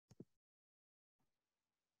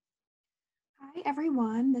Hi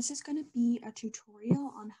everyone, this is going to be a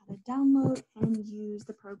tutorial on how to download and use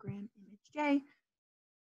the program ImageJ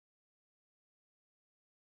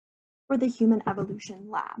for the Human Evolution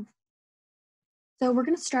Lab. So we're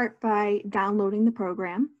going to start by downloading the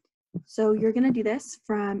program. So you're going to do this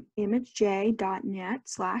from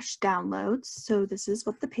imagej.net/downloads. So this is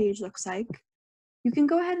what the page looks like. You can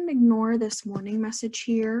go ahead and ignore this warning message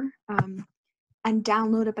here and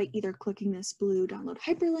download it by either clicking this blue download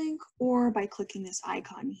hyperlink or by clicking this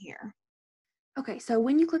icon here. Okay, so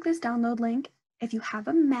when you click this download link, if you have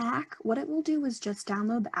a Mac, what it will do is just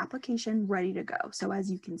download the application ready to go. So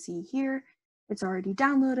as you can see here, it's already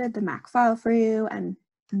downloaded the Mac file for you and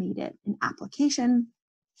made it an application.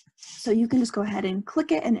 So you can just go ahead and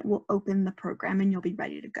click it and it will open the program and you'll be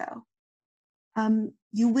ready to go.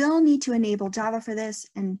 You will need to enable Java for this,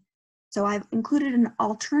 and so I've included an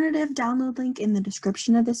alternative download link in the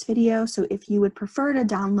description of this video. So if you would prefer to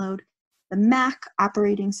download the Mac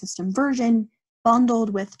operating system version bundled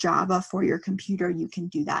with Java for your computer, you can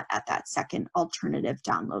do that at that second alternative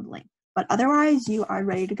download link. But otherwise, you are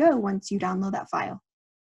ready to go once you download that file.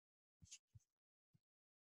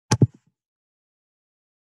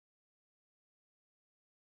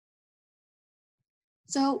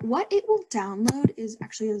 So what it will download is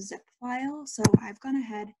actually a zip file. So I've gone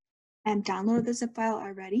ahead and downloaded the zip file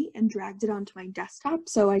already and dragged it onto my desktop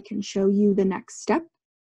so I can show you the next step.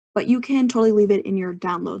 But you can totally leave it in your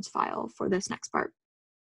downloads file for this next part.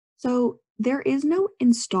 So there is no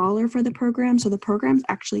installer for the program. So the program's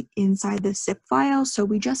actually inside the zip file. So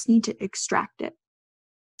we just need to extract it.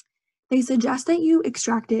 They suggest that you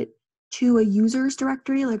extract it to a users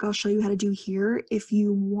directory, like I'll show you how to do here, if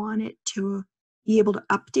you want it to be able to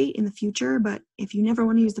update in the future. But if you never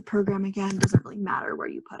want to use the program again, it doesn't really matter where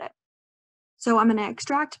you put it. So I'm going to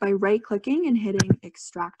extract by right-clicking and hitting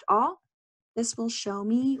Extract All. This will show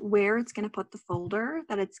me where it's going to put the folder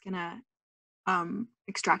that it's going to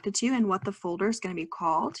extract it to and what the folder is going to be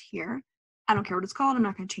called here. I don't care what it's called. I'm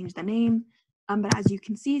not going to change the name. But as you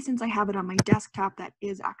can see, since I have it on my desktop, that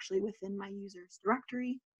is actually within my users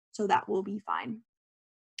directory. So that will be fine.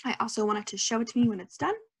 I also want it to show it to me when it's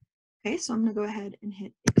done. Okay, so I'm going to go ahead and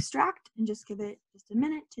hit Extract and just give it just a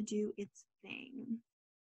minute to do its thing.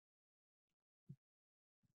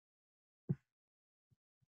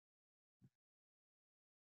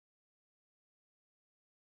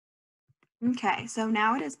 Okay, so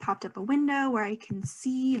now it has popped up a window where I can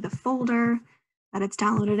see the folder that it's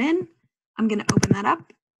downloaded in. I'm going to open that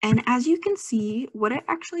up. And as you can see, what it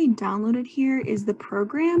actually downloaded here is the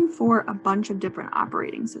program for a bunch of different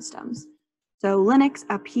operating systems. So Linux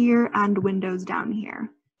up here and Windows down here.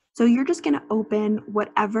 So you're just going to open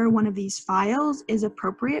whatever one of these files is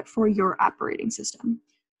appropriate for your operating system.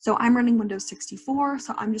 So I'm running Windows 64,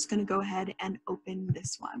 so I'm just going to go ahead and open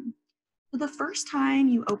this one. So the first time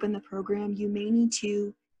you open the program, you may need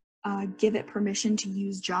to give it permission to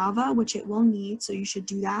use Java, which it will need, so you should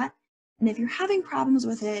do that. And if you're having problems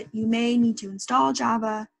with it, you may need to install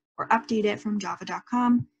Java or update it from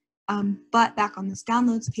java.com. But back on this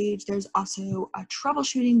downloads page, there's also a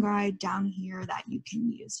troubleshooting guide down here that you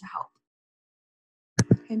can use to help.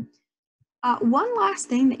 Okay. One last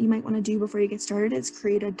thing that you might want to do before you get started is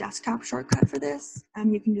create a desktop shortcut for this.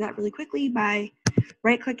 You can do that really quickly by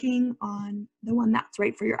right-clicking on the one that's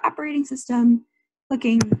right for your operating system,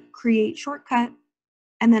 clicking Create Shortcut,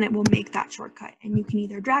 and then it will make that shortcut. And you can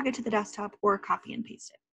either drag it to the desktop or copy and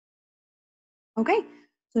paste it. Okay,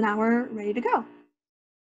 so now we're ready to go.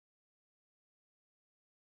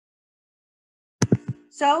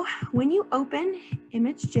 So when you open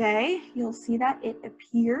ImageJ, you'll see that it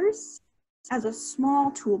appears as a small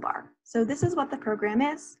toolbar. So this is what the program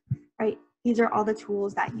is, right? These are all the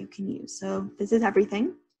tools that you can use. So this is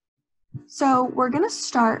everything. So we're going to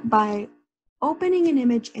start by opening an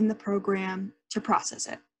image in the program to process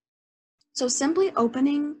it. So simply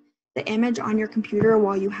opening the image on your computer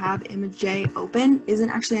while you have ImageJ open isn't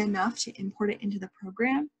actually enough to import it into the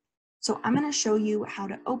program. So I'm going to show you how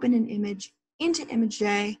to open an image into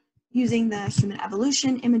ImageJ using the human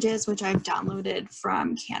evolution images, which I've downloaded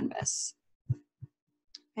from Canvas.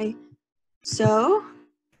 Okay, so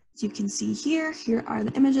as you can see here are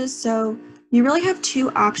the images. So you really have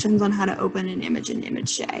two options on how to open an image in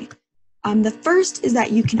ImageJ. The first is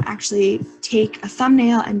that you can actually take a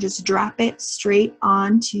thumbnail and just drop it straight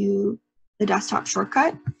onto the desktop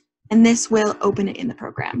shortcut, and this will open it in the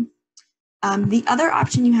program. The other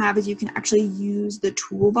option you have is you can actually use the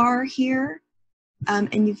toolbar here,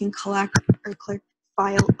 and you can click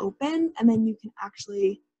File Open, and then you can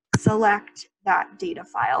actually select that data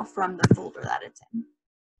file from the folder that it's in.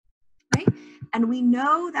 Okay? And we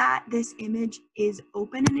know that this image is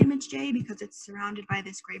open in ImageJ because it's surrounded by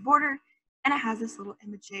this gray border, and it has this little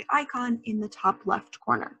ImageJ icon in the top left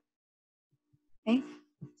corner. Okay,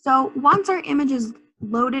 so once our image is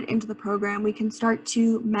loaded into the program, we can start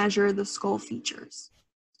to measure the skull features.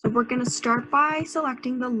 So we're going to start by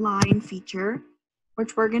selecting the line feature,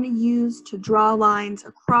 which we're going to use to draw lines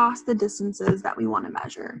across the distances that we want to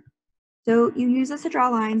measure. So you use this to draw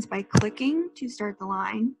lines by clicking to start the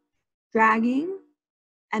line, dragging,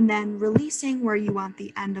 and then releasing where you want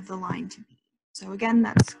the end of the line to be. So again,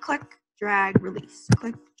 that's click, drag, release,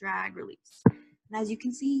 click, drag, release. And as you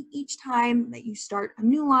can see, each time that you start a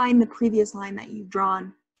new line, the previous line that you've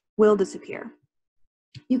drawn will disappear.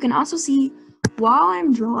 You can also see while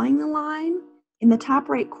I'm drawing the line, in the top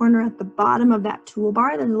right corner at the bottom of that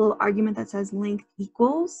toolbar, there's a little argument that says length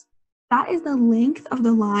equals. That is the length of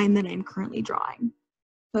the line that I'm currently drawing.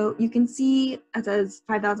 So you can see it says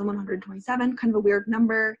 5,127, kind of a weird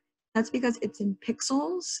number. That's because it's in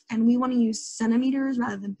pixels, and we want to use centimeters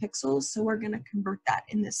rather than pixels, so we're going to convert that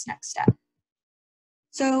in this next step.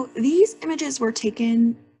 So these images were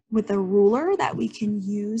taken with a ruler that we can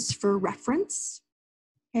use for reference.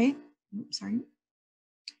 Okay, oops, sorry.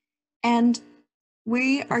 And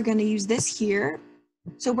we are going to use this here.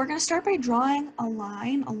 So we're going to start by drawing a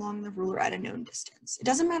line along the ruler at a known distance. It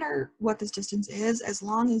doesn't matter what this distance is, as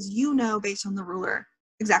long as you know based on the ruler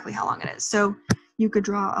exactly how long it is. So you could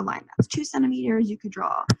draw a line that's 2 centimeters. You could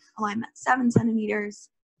draw a line that's 7 centimeters.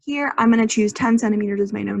 Here, I'm going to choose 10 centimeters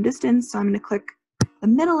as my known distance. So I'm going to click the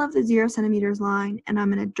middle of the 0 centimeters line, and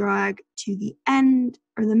I'm going to drag to the end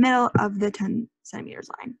or the middle of the 10 centimeters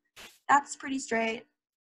line. That's pretty straight.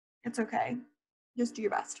 It's okay. Just do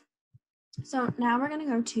your best. So now we're going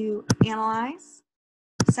to go to Analyze,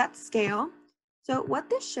 Set Scale. So what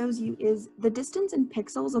this shows you is the distance in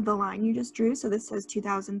pixels of the line you just drew. So this says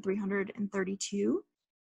 2,332.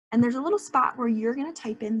 And there's a little spot where you're going to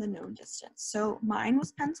type in the known distance. So mine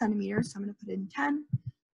was 10 centimeters, so I'm going to put in 10.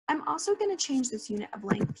 I'm also going to change this unit of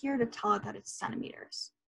length here to tell it that it's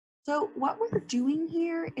centimeters. So what we're doing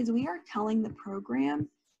here is we are telling the program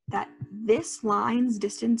that this line's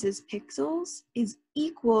distance is pixels is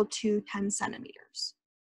equal to 10 centimeters.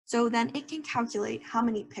 So then it can calculate how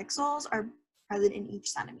many pixels are present in each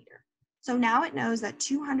centimeter. So now it knows that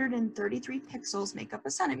 233 pixels make up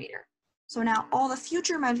a centimeter. So now all the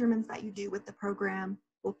future measurements that you do with the program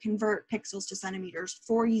will convert pixels to centimeters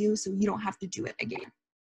for you, so you don't have to do it again.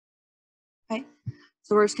 Okay,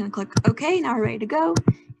 so we're just going to click OK. Now we're ready to go.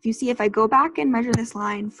 If you see, if I go back and measure this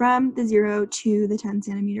line from the 0 to the 10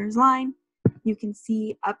 centimeters line, you can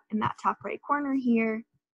see up in that top right corner here,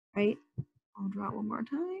 right? I'll draw it one more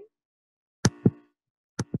time.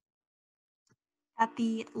 That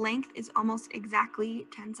the length is almost exactly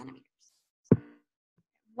 10 centimeters.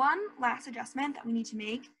 One last adjustment that we need to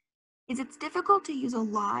make is it's difficult to use a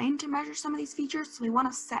line to measure some of these features, so we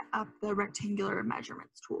want to set up the rectangular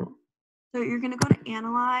measurements tool. So you're going to go to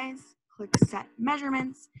Analyze, click Set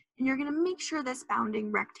Measurements, and you're going to make sure this bounding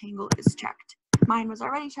rectangle is checked. Mine was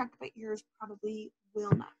already checked, but yours probably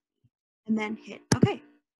will not be. And then hit OK.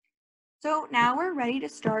 So now we're ready to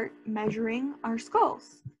start measuring our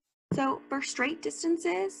skulls. So for straight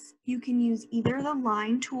distances, you can use either the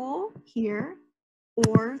line tool here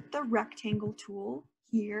or the rectangle tool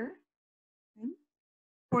here. Okay.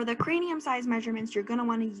 For the cranium size measurements, you're going to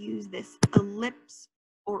want to use this ellipse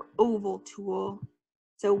or oval tool.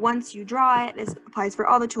 So once you draw it, this applies for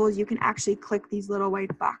all the tools, you can actually click these little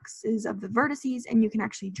white boxes of the vertices and you can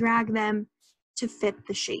actually drag them to fit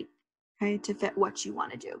the shape, okay, to fit what you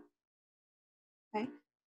want to do. Okay,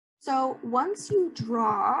 so once you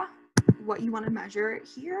draw what you want to measure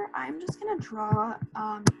here, I'm just going to draw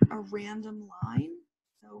a random line.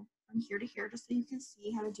 So from here to here, just so you can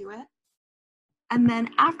see how to do it. And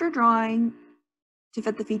then after drawing, to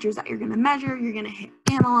fit the features that you're going to measure, you're going to hit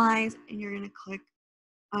Analyze and you're going to click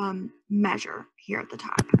Measure here at the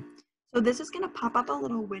top. So this is going to pop up a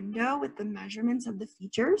little window with the measurements of the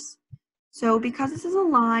features. So because this is a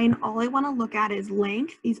line, all I want to look at is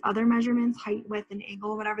length. These other measurements, height, width, and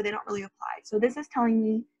angle, whatever, they don't really apply. So this is telling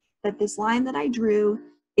me that this line that I drew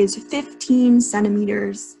is 15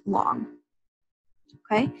 centimeters long.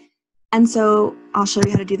 Okay, and so I'll show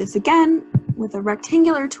you how to do this again. With a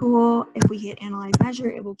rectangular tool, if we hit Analyze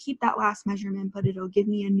Measure, it will keep that last measurement, but it'll give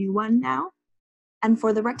me a new one now. And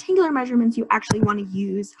for the rectangular measurements, you actually want to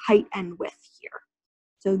use height and width here.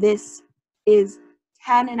 So this is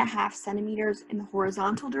 10.5 centimeters in the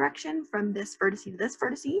horizontal direction from this vertex to this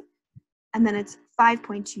vertex, and then it's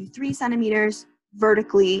 5.23 centimeters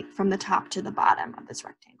vertically from the top to the bottom of this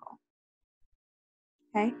rectangle.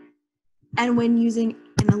 Okay, And when using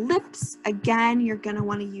an ellipse, again, you're going to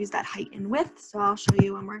want to use that height and width. So I'll show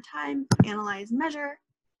you one more time. Analyze, measure,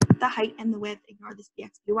 the height and the width. Ignore this BX,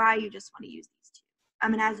 BY. You just want to use these two.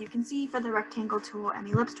 And as you can see for the rectangle tool and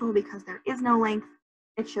the ellipse tool, because there is no length,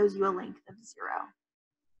 it shows you a length of 0.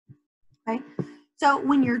 Okay. So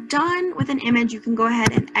when you're done with an image, you can go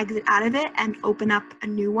ahead and exit out of it and open up a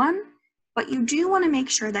new one. But you do want to make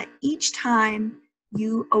sure that each time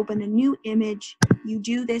you open a new image, you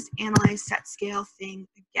do this analyze set scale thing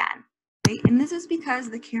again. Okay? And this is because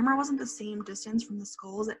the camera wasn't the same distance from the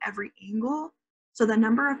skulls at every angle. So the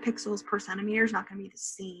number of pixels per centimeter is not going to be the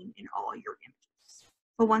same in all your images.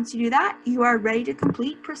 But once you do that, you are ready to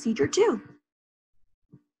complete procedure 2.